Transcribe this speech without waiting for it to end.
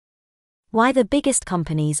Why the biggest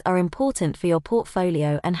companies are important for your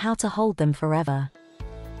portfolio and how to hold them forever.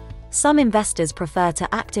 Some investors prefer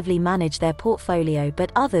to actively manage their portfolio,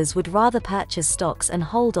 but others would rather purchase stocks and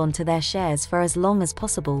hold on to their shares for as long as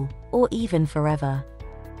possible, or even forever.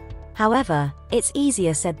 However, it's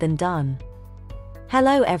easier said than done.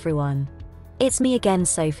 Hello everyone. It's me again,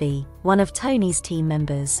 Sophie, one of Tony's team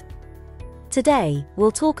members. Today, we'll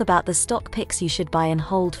talk about the stock picks you should buy and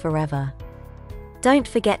hold forever. Don't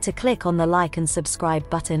forget to click on the like and subscribe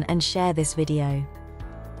button and share this video.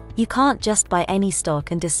 You can't just buy any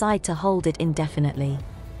stock and decide to hold it indefinitely.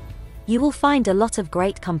 You will find a lot of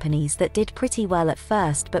great companies that did pretty well at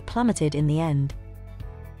first but plummeted in the end.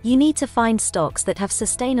 You need to find stocks that have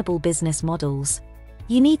sustainable business models.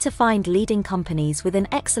 You need to find leading companies with an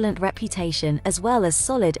excellent reputation as well as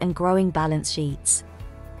solid and growing balance sheets.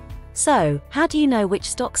 So, how do you know which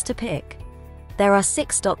stocks to pick? There are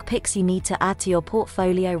 6 stock picks you need to add to your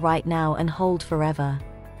portfolio right now and hold forever.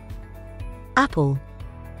 Apple.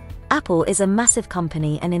 Apple is a massive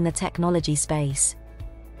company and in the technology space.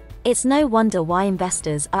 It's no wonder why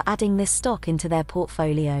investors are adding this stock into their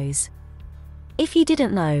portfolios. If you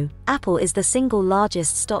didn't know, Apple is the single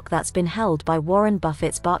largest stock that's been held by Warren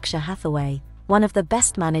Buffett's Berkshire Hathaway, one of the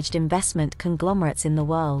best managed investment conglomerates in the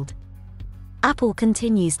world. Apple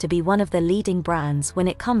continues to be one of the leading brands when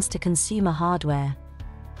it comes to consumer hardware.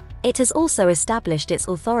 It has also established its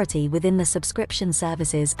authority within the subscription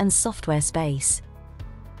services and software space.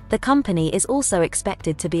 The company is also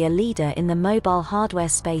expected to be a leader in the mobile hardware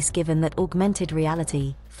space given that augmented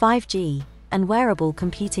reality, 5G, and wearable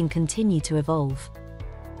computing continue to evolve.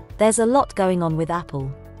 There's a lot going on with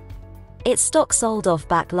Apple. Its stock sold off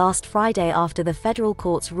back last Friday after the federal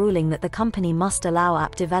court's ruling that the company must allow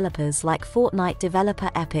app developers like Fortnite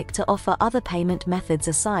developer Epic to offer other payment methods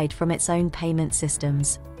aside from its own payment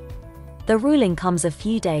systems. The ruling comes a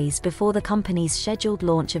few days before the company's scheduled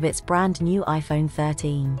launch of its brand new iPhone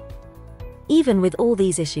 13. Even with all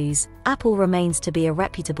these issues, Apple remains to be a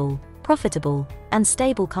reputable, profitable, and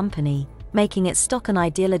stable company, making its stock an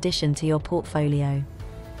ideal addition to your portfolio.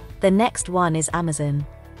 The next one is Amazon.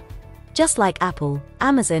 Just like Apple,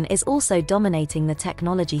 Amazon is also dominating the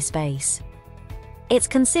technology space. It's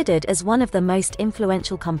considered as one of the most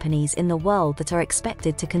influential companies in the world that are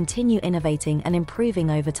expected to continue innovating and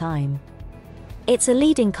improving over time. It's a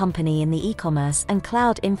leading company in the e-commerce and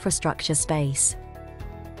cloud infrastructure space.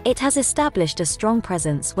 It has established a strong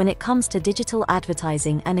presence when it comes to digital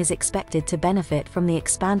advertising and is expected to benefit from the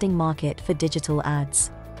expanding market for digital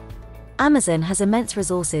ads. Amazon has immense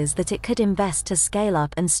resources that it could invest to scale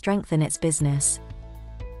up and strengthen its business.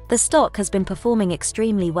 The stock has been performing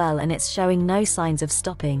extremely well and it's showing no signs of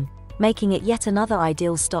stopping, making it yet another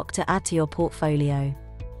ideal stock to add to your portfolio.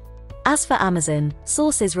 As for Amazon,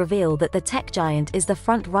 sources reveal that the tech giant is the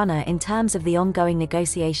front runner in terms of the ongoing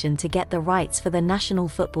negotiation to get the rights for the National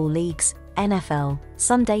Football League's NFL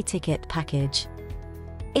Sunday ticket package.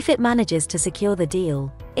 If it manages to secure the deal,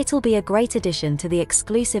 it'll be a great addition to the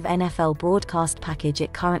exclusive NFL broadcast package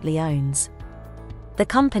it currently owns. The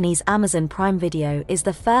company's Amazon Prime Video is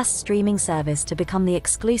the first streaming service to become the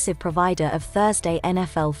exclusive provider of Thursday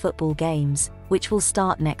NFL football games, which will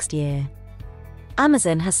start next year.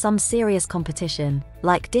 Amazon has some serious competition,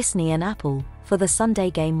 like Disney and Apple, for the Sunday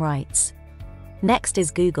game rights. Next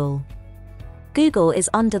is Google. Google is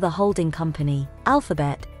under the holding company,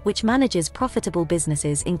 Alphabet, which manages profitable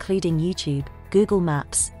businesses including YouTube, Google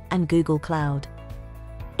Maps, and Google Cloud.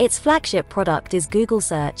 Its flagship product is Google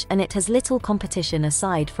Search and it has little competition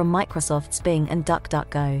aside from Microsoft's Bing and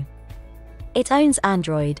DuckDuckGo. It owns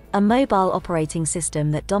Android, a mobile operating system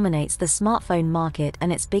that dominates the smartphone market,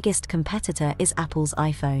 and its biggest competitor is Apple's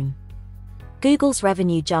iPhone. Google's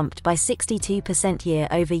revenue jumped by 62%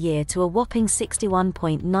 year-over-year to a whopping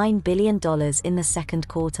 $61.9 billion in the second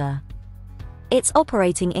quarter. Its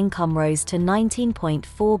operating income rose to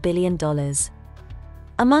 $19.4 billion.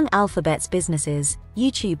 Among Alphabet's businesses,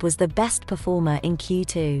 YouTube was the best performer in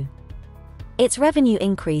Q2. Its revenue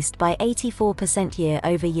increased by 84%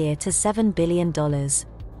 year-over-year to $7 billion.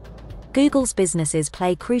 Google's businesses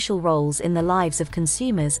play crucial roles in the lives of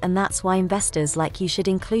consumers, and that's why investors like you should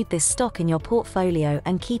include this stock in your portfolio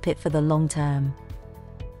and keep it for the long term.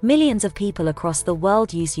 Millions of people across the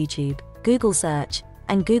world use YouTube, Google Search,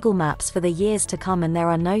 and Google Maps for the years to come, and there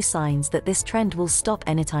are no signs that this trend will stop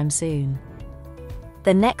anytime soon.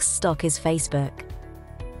 The next stock is Facebook.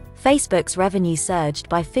 Facebook's revenue surged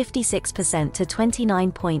by 56% to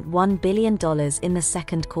 $29.1 billion in the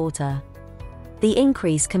second quarter. The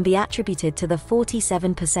increase can be attributed to the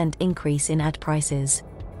 47% increase in ad prices.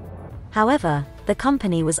 However, the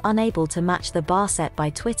company was unable to match the bar set by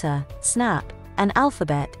Twitter, Snap, and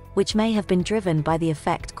Alphabet, which may have been driven by the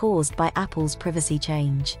effect caused by Apple's privacy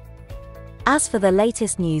change. As for the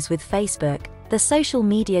latest news with Facebook, the social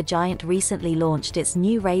media giant recently launched its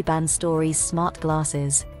new Ray-Ban Stories smart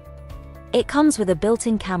glasses. It comes with a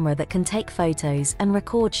built-in camera that can take photos and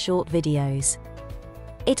record short videos.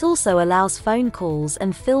 It also allows phone calls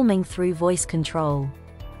and filming through voice control.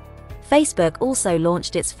 Facebook also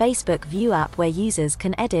launched its Facebook View app where users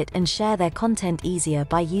can edit and share their content easier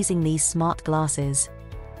by using these smart glasses.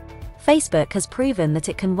 Facebook has proven that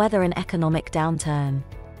it can weather an economic downturn.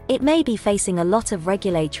 It may be facing a lot of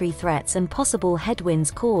regulatory threats and possible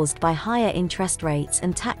headwinds caused by higher interest rates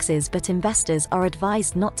and taxes, but investors are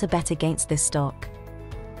advised not to bet against this stock.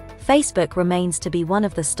 Facebook remains to be one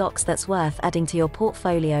of the stocks that's worth adding to your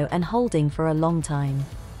portfolio and holding for a long time.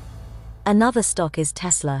 Another stock is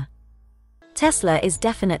Tesla. Tesla is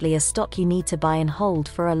definitely a stock you need to buy and hold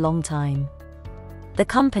for a long time. The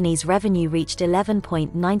company's revenue reached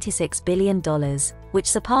 $11.96 billion, which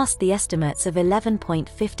surpassed the estimates of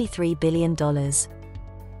 $11.53 billion.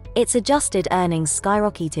 Its adjusted earnings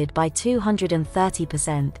skyrocketed by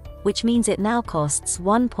 230%, which means it now costs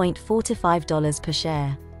 $1.45 per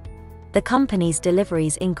share. The company's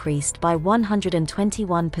deliveries increased by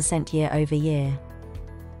 121% year-over-year.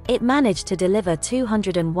 It managed to deliver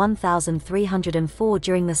 201,304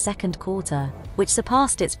 during the second quarter, which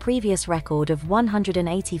surpassed its previous record of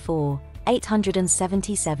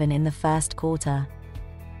 184,877 in the first quarter.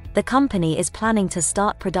 The company is planning to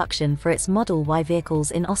start production for its Model Y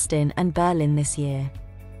vehicles in Austin and Berlin this year.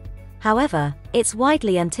 However, its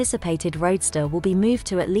widely anticipated Roadster will be moved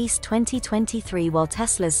to at least 2023, while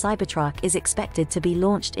Tesla's Cybertruck is expected to be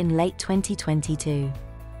launched in late 2022.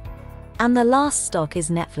 And the last stock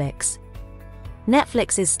is Netflix.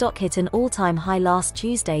 Netflix's stock hit an all-time high last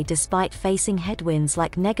Tuesday despite facing headwinds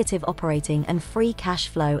like negative operating and free cash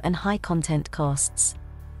flow and high content costs.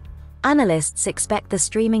 Analysts expect the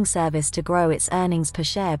streaming service to grow its earnings per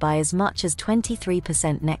share by as much as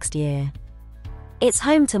 23% next year. It's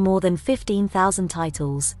home to more than 15,000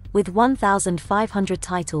 titles, with 1,500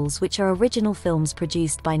 titles which are original films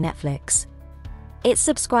produced by Netflix. Its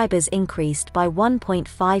subscribers increased by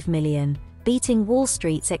 1.5 million, beating Wall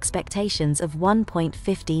Street's expectations of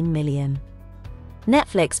 1.15 million.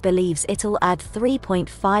 Netflix believes it'll add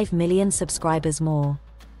 3.5 million subscribers more.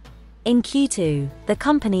 In Q2, the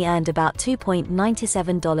company earned about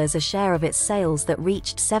 $2.97 a share of its sales that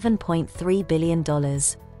reached $7.3 billion.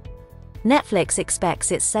 Netflix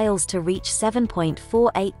expects its sales to reach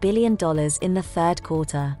 $7.48 billion in the third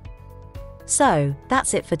quarter. So,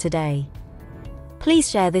 that's it for today. Please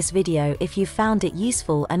share this video if you found it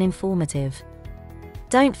useful and informative.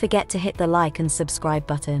 Don't forget to hit the like and subscribe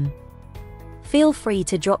button. Feel free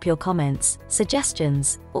to drop your comments,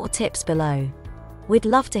 suggestions, or tips below. We'd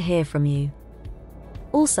love to hear from you.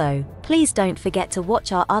 Also, please don't forget to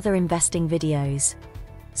watch our other investing videos.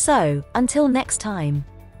 So, until next time,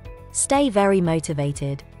 stay very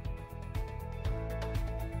motivated.